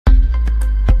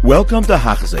Welcome to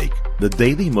Hachzik, the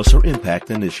Daily Musar Impact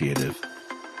Initiative.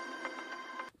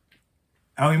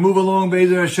 And we move along,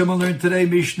 Be'ezer Hashem, and learn today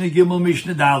Mishnah Gimel,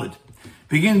 Mishnah Dalet.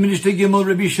 Begin Mishnah Gimel,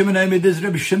 Rabbi Shimon Emed is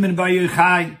Rabbi Shimon Bar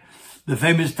Yochai, the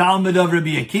famous Talmud of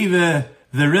Rabbi Akiva,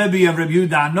 the Rebbe of Rabbi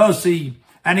Yehuda Anosi,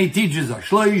 and he teaches us,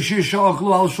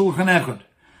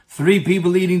 three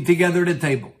people eating together at a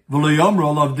table.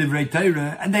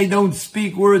 And they don't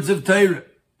speak words of Torah.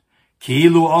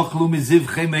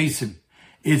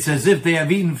 It's as if they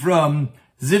have eaten from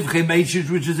zivchei meishish,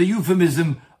 which is a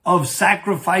euphemism of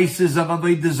sacrifices of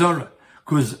Avodah Zarah.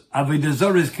 Because Avodah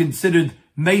Zarah is considered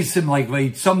mesim, like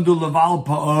vayitsamdu leval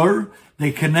pa'or.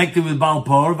 They connected with Baal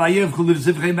Pa'or. Vayevchul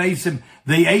zivchei mesim.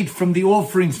 They ate from the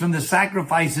offerings, from the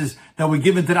sacrifices that were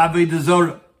given to the Avodah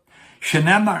Zarah.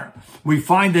 Shenemar, we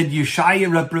find that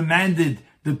Yeshaya reprimanded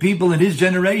the people in his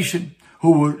generation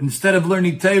who were, instead of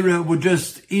learning Torah, were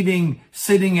just eating,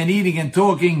 sitting and eating and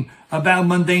talking about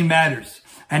mundane matters.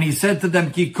 And he said to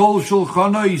them, Ki kol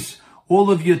shulchanois,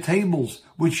 all of your tables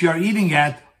which you are eating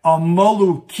at are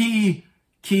molu ki.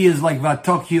 Ki is like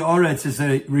vatoki oretz, it's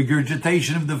a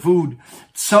regurgitation of the food.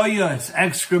 Tsoya, it's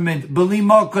excrement. Beli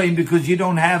mokim, because you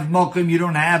don't have mokim, you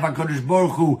don't have HaKadosh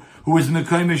Baruch who is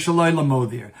mekoim shalayla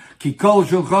there. Ki kol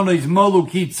shulchanois molu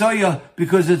ki tsoya,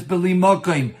 because it's beli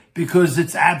mokim, because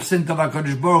it's absent of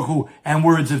HaKadosh Baruch Hu and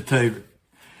words of Torah.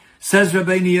 Says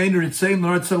Rabbeinu Yoner, it's saying,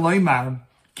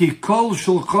 Ki kol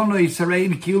shulchano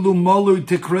yisarein kilu molu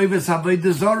tekroves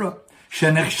avodah zarah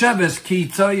shenechsheves ki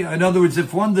tzaya. In other words,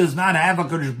 if one does not have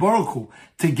HaKadosh Baruch Hu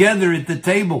together at the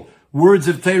table, words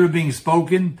of Torah being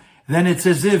spoken, then it's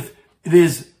as if it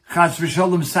is chas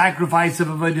v'sholem sacrifice of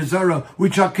avodah zarah,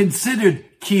 which are considered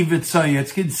ki v'tzaya.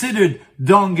 It's considered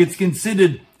dung. It's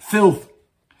considered filth.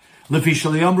 Lefi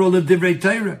shaliyamro ledivrei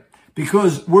Torah,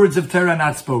 because words of Torah are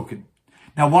not spoken.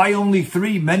 Now, why only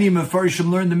three? Many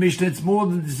Mefarshim learn the Mishnah. It's more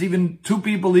than it's even two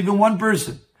people, even one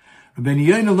person. Rabbeinu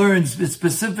Yoner learns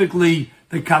specifically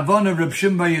the Kavanah of Reb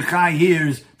Shimon Bar Yochai here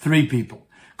is three people.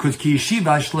 Because ki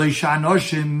yeshiva shloisha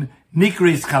anoshim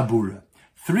nikres chabura.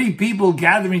 Three people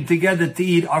gathering together to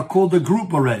eat are called a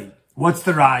group already. What's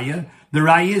the raya? The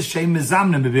raya is shem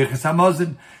mezamna mevichas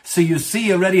hamazon. So you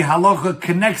see already halacha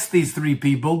connects these three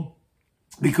people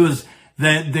because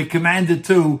they're commanded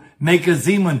to make a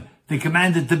zimun. They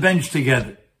commanded to bench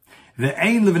together.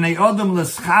 Since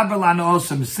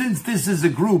this is a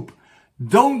group,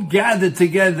 don't gather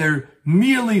together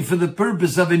merely for the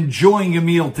purpose of enjoying a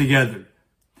meal together.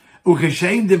 And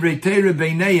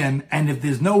if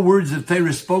there's no words of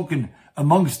Torah spoken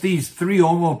amongst these three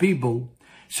or more people,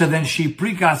 so then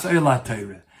shiprikas oila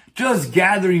Torah, just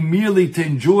gathering merely to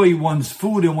enjoy one's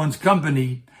food and one's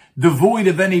company, devoid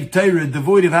of any Torah,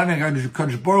 devoid of having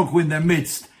HaKadosh Baruch Hu in their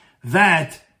midst,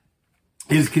 that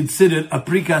is considered a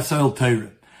prikas oil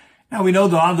Torah. Now we know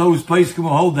there are those places who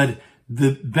hold that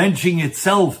the benching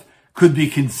itself could be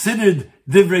considered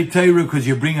divrei Torah because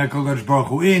you bring HaKadosh Baruch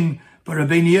Hu in. But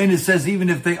Rabbeinu Yoner says even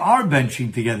if they are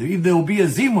benching together, if there will be a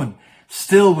zimun,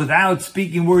 still without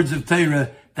speaking words of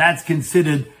Torah, that's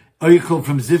considered oichel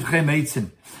from zivchei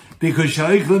meitzin. Because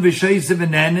sha'oichlin v'sheisim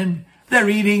v'nanin, they're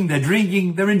eating, they're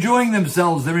drinking, they're enjoying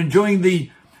themselves, they're enjoying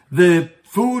the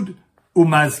food. Yet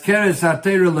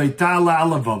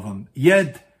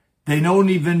they don't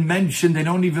even mention, they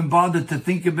don't even bother to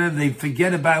think about it. They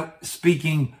forget about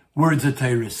speaking words of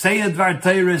Torah. Say a dvar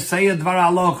Torah, say a dvar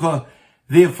halacha.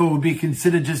 Therefore, would be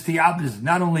considered just the opposite.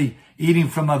 Not only eating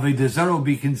from Avodah Zarah, would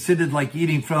be considered like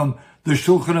eating from the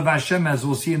Shulchan of Hashem, as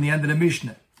we'll see in the end of the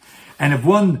Mishnah. And if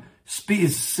one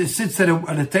sits at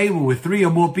a table with three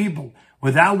or more people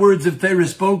without words of Torah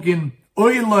spoken,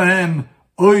 oy lahem,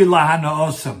 oy lahana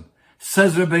osam.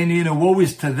 Says Rabbeinu Yoner, woe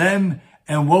is to them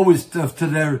and woe is to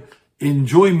their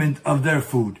enjoyment of their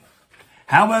food.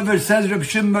 However, says Reb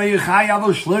Shimon Bar Yochai,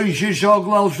 Avos shloisha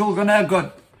shogla al shulchan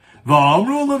echad.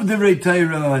 V'amru of divrei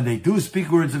Torah, and they do speak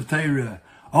words of Torah.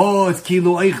 Oh, it's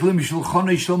kilu eichlim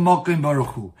shulchanei shel mokim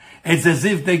baruch hu. It's as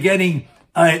if they're getting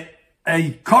a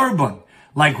korban.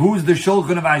 Like who's the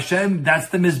shulchan of Hashem? That's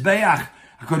the mizbeach.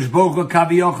 HaKadosh Baruch Hu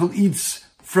kaviyachol eats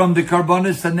from the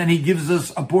karbonis, and then he gives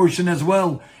us a portion as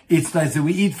well. It's like that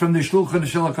we eat from the shulchan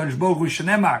shel HaKadosh Baruch Hu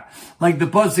shenemar. Like the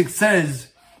pasuk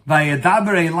says,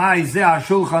 "Vayadaber Elai zeh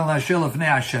hashulchan lashel lefnei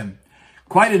Hashem."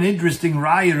 Quite an interesting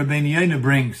raya Rabbeinu Yoner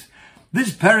brings.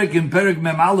 This Perek in Perek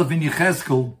Mem Aleph in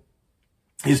Yechiel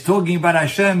is talking about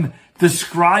Hashem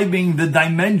describing the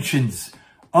dimensions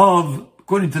of,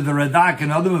 according to the Radak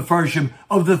and other Mefarshim,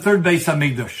 of the third Beis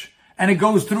Hamikdash. And it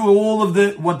goes through all of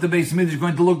what the Beis Hamikdash is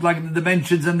going to look like, the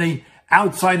dimensions and the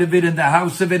outside of it and the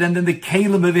house of it and then the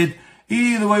kalim of it,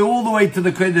 either way, all the way to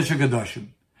the Kodesh HaKadoshim.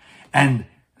 And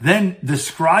then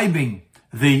describing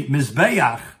the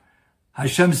Mizbeach,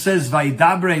 Hashem says,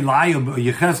 Vayidaber Elai, or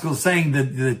Yechiel saying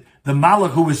that the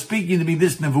Malach who was speaking to me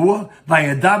this Nevuah,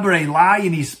 Vayidaber Elai,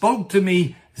 and he spoke to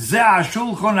me, Zeh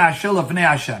HaShulchan Asher Lefnei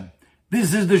Hashem.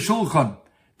 This is the Shulchan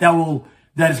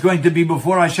that is going to be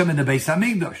before Hashem in the Beis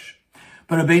HaMikdash.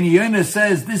 But Rabbeinu Yonah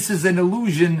says this is an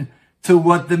allusion to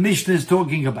what the Mishnah is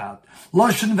talking about.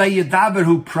 Loshen Vayidaber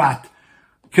Hu Prat.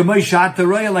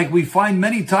 Like we find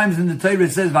many times in the Torah,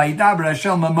 it says, Vayidaber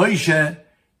Hashem Moshe.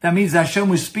 That means Hashem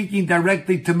was speaking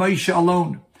directly to Moshe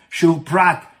alone. Shul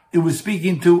Prat, it was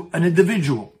speaking to an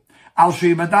individual. Al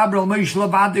Sheyimadaber Al Moshe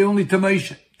Levade, only to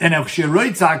Moshe. And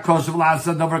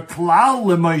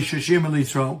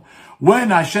when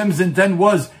Hashem's intent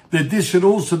was that this should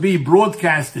also be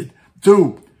broadcasted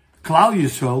to Klal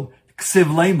Yisrael, Ksiv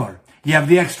Lemar. You have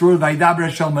the extra word, Vayidaber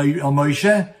Hashem Al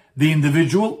Moshe, the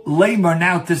individual, Lemar,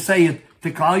 now to say it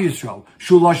to Klal Yisrael.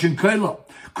 Shuloshin Koila.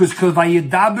 Because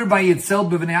Vayidaber by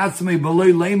itself, B'vnei Atzmei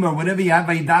B'loi Lemar, whenever you have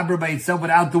Vayidaber by itself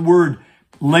without the word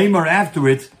Lemar after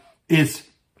it, is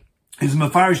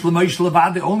Mefarish L'Moshe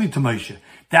Levade, only to Moshe.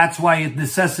 That's why it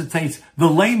necessitates the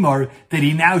Lemar that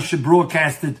he now should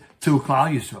broadcast it to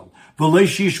Klal Yisrael. V'loi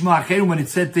Shishma Acher, when it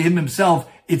said to him himself,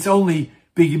 it's only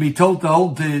be told to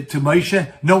hold to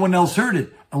Moshe, no one else heard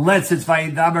it, unless it's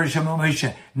Vayidaber Hashem El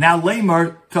Moshe. Now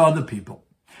Lemar to other people.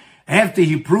 After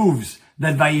he proves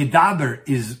that Vayidaber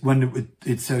is when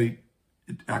it's a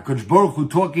HaKadosh Baruch Hu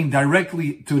talking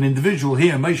directly to an individual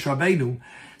here, Moshe Rabbeinu.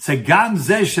 So Gam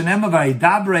Zeh Shenema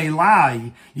Vayidaber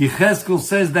Elai, Yechiel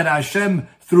says that Hashem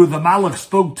through the Malach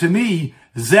spoke to me.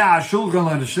 Zeh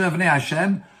HaShulchan L'Shnei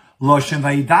Hashem Loshen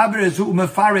Vayidaber Ezu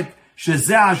Mefaret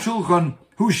Shezeh HaShulchan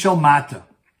Hu Shel Mata.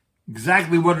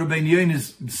 Exactly what Rabbeinu Yonah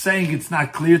is saying. It's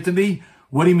not clear to me.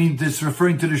 What do you mean this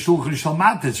referring to the Shulchan Shel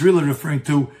Mata? It's really referring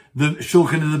to the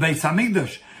Shulchan of the Beis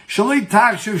HaMikdash. Shalei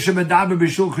Takshuv Shemedaber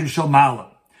B'Shulchan Shel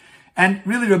Mala. And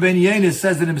really Rabbeinu Yonah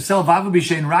says it himself, Aval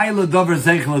B'Shein Raya L'Dover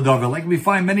Zeich L'Dover. Like we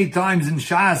find many times in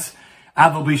Shas,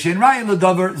 Aval B'Shein Raya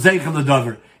L'Dover Zeich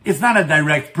L'Dover. It's not a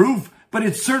direct proof, but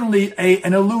it's certainly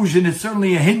an allusion, it's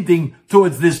certainly a hinting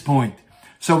towards this point.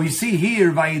 So we see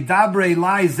here, Vayidaber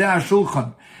Elai Zeh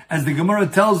HaShulchan, as the Gemara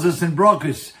tells us in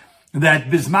Brachos, that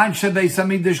Bisman Shebeis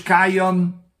HaMikdash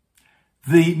Kayom,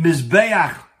 the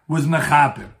Mizbeach was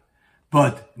Mechaper.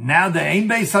 But now the Ein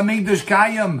Beis HaMikdash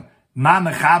Kayom, Ma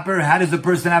Mechaper, how does a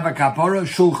person have a kapara?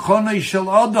 Shulchanei Shel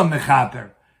Adam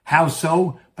Mechaper. How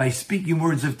so? By speaking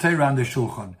words of Torah on the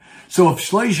Shulchan. So if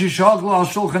Shleish Shachla Al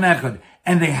Shulchan Echad,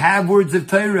 and they have words of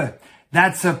Torah,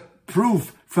 that's a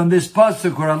proof from this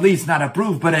pasuk, or at least not a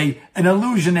proof, but an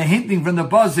allusion, a hinting from the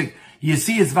pasuk. You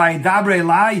see, it's Vayidaber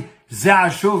Elai Zeh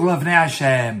HaShulchan Lefnei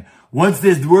Hashem. Once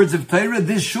there's words of Torah,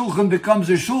 this Shulchan becomes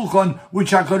a Shulchan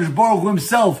which HaKadosh Baruch Hu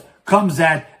himself comes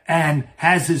at and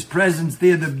has his presence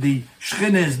there. The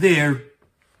Shechina is there,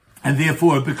 and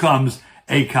therefore it becomes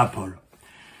a kapara.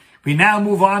 We now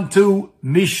move on to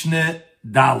Mishnah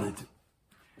Dalet.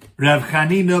 Rav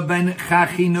Chanina ben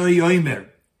Chachinoi Oimer.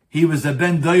 He was a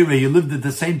ben Doire. He lived at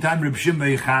the same time Reb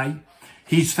Shimon Yochai.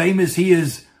 He's famous. He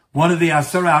is one of the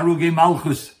Asara Harugei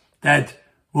Malchus that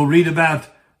we'll read about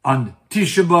on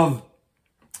Tisha B'Av,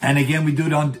 and again we do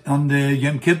it on the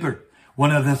Yom Kippur.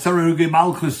 One of the Asara Harugei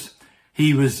Malchus.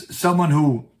 He was someone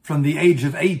who, from the age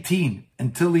of 18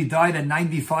 until he died at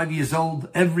 95 years old,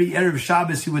 every Erev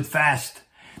Shabbos he would fast.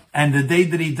 And the day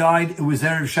that he died, it was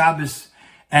Erev Shabbos,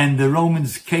 and the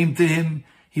Romans came to him.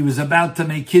 He was about to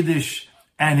make Kiddush,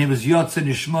 and he was Yotze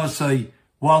Nishmosai.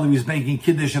 While he was making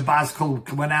Kiddush, a Baskol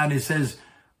went out and he says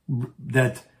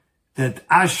that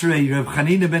Ashrei, Rav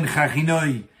Chanina ben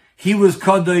Chachinoi, he was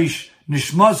Kodesh,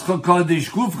 Nishmoscha Kodesh,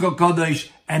 Gufcha Kodesh,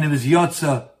 and it was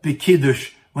Yotze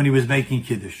B'Kiddush when he was making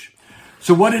Kiddush.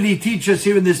 So what did he teach us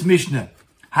here in this Mishnah?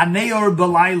 Haneor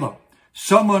B'Laila,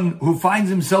 someone who finds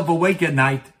himself awake at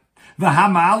night,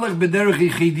 V'Hama'alech B'Derech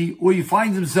Yichidi, or he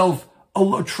finds himself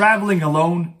traveling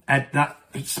alone,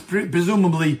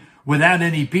 presumably without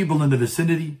any people in the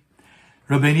vicinity.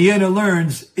 Rabbeinu Yonah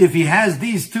learns if he has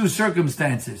these two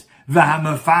circumstances,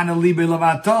 V'Hamafana Libe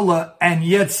Levatola, and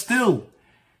yet still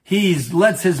he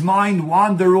lets his mind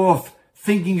wander off,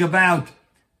 thinking about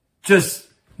just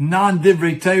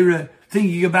non-divrei Torah,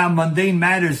 thinking about mundane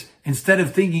matters, instead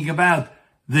of thinking about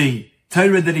the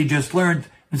Torah that he just learned,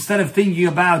 instead of thinking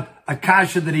about a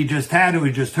kasha that he just had or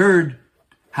he just heard.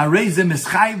 Harezim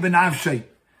Ischai ben Avshay.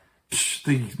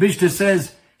 The Mishnah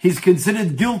says he's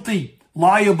considered guilty,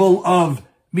 liable of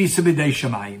Misa B'dei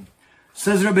Shamayim.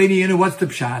 Says Rabbeinu Yonah, what's the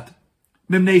pshat?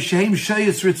 Mimnei shehem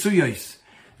shayis ritzuyos.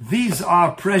 These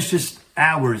are precious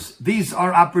hours. These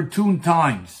are opportune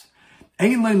times.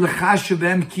 Ein lein lechashav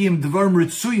em kiyim dvarim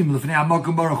ritzuyim lefnei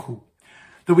HaMakom Baruch Hu.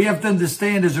 that we have to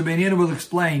understand, as Rabbi Yechiel will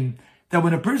explain, that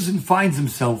when a person finds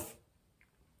himself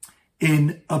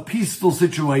in a peaceful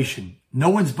situation, no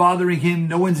one's bothering him,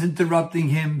 no one's interrupting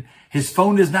him, his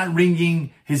phone is not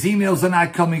ringing, his emails are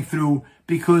not coming through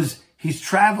because he's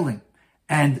traveling,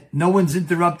 and no one's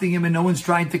interrupting him, and no one's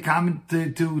trying to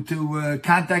contact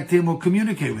him or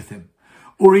communicate with him.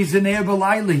 Or he's in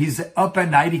Erev, he's up at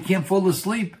night, he can't fall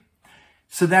asleep.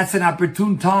 So that's an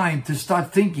opportune time to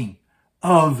start thinking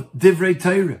of Divrei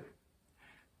Torah.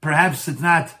 Perhaps it's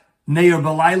not Neir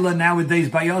B'Layla nowadays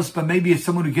by us, but maybe it's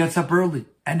someone who gets up early.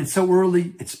 And it's so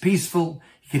early, it's peaceful,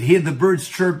 you can hear the birds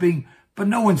chirping, but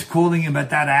no one's calling him at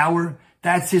that hour.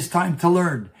 That's his time to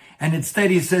learn. And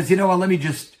instead he says, you know what, let me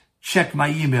just check my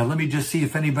email. Let me just see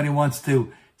if anybody wants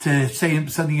to say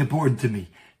something important to me.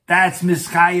 That's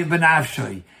Mischayev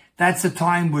B'Nafshay. That's a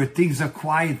time where things are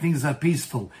quiet, things are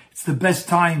peaceful. It's the best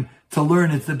time to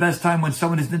learn. It's the best time when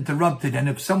someone is interrupted. And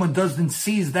if someone doesn't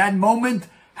seize that moment,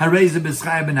 Hareza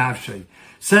Mischayev B'Nafshay.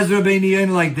 Says Rabbi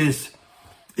Yechiel like this: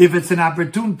 if it's an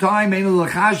opportune time, he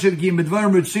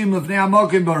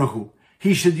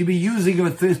should be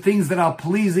using things that are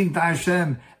pleasing to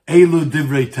Hashem. Elu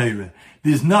Divrei Torah.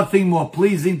 There's nothing more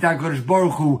pleasing to HaKadosh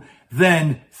Baruch Hu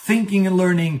than thinking and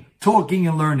learning, talking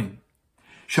and learning.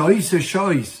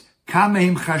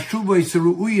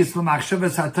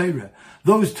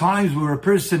 Those times where a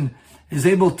person is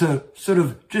able to sort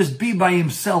of just be by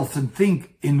himself and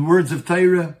think in words of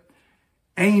Torah,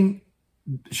 ain't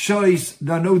shois,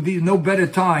 no better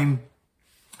time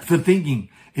for thinking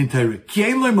in Torah.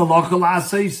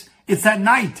 It's at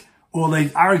night. Or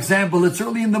like our example, it's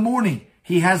early in the morning.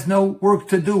 He has no work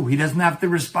to do. He doesn't have to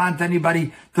respond to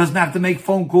anybody, doesn't have to make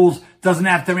phone calls, doesn't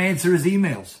have to answer his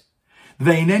emails. You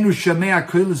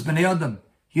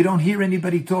don't hear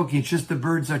anybody talking, it's just the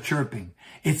birds are chirping.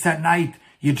 It's at night,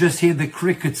 you just hear the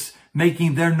crickets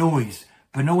making their noise,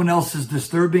 but no one else is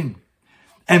disturbing.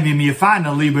 And it's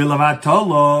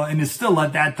still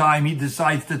at that time he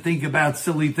decides to think about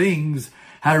silly things.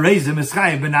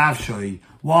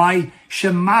 Why?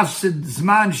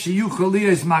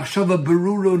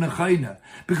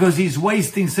 Because he's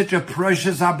wasting such a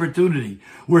precious opportunity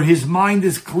where his mind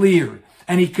is clear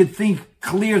and he could think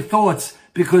clear thoughts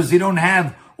because you don't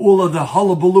have all of the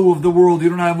hullabaloo of the world. You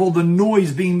don't have all the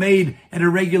noise being made at a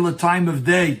regular time of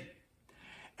day.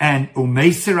 And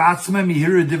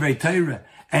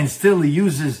and still he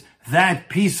uses that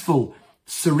peaceful,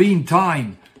 serene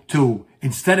time to,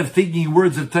 instead of thinking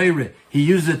words of Torah, he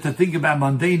uses it to think about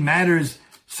mundane matters.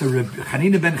 So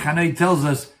Chanina ben Chanai tells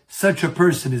us such a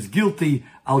person is guilty,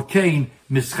 al kain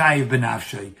mischayev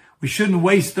b'nafshay. We shouldn't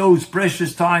waste those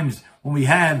precious times when we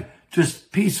have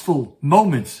just peaceful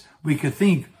moments. We could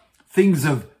think things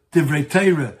of Divrei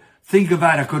Torah, think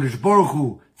about HaKadosh Baruch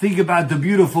Hu, think about the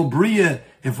beautiful Bria.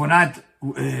 If we're not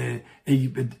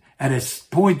at a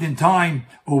point in time,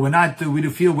 or we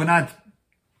feel we're not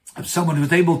someone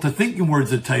who's able to think in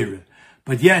words of Torah,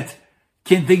 but yet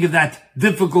can't think of that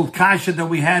difficult kasha that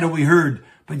we had or we heard,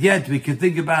 but yet we can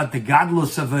think about the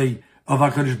godless of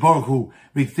HaKadosh Baruch Hu.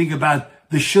 We can think about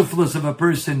the shufless of a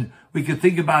person. We can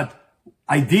think about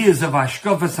ideas of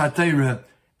Hashkafas HaTorah,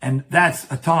 and that's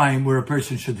a time where a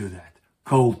person should do that.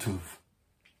 Kol Tuv.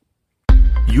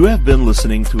 You have been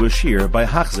listening to a shiur by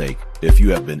Hachzeik. If you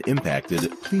have been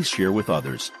impacted, please share with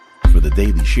others. For the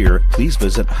daily shiur, please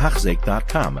visit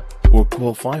Hachzeik.com or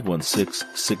call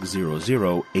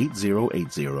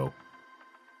 516-600-8080.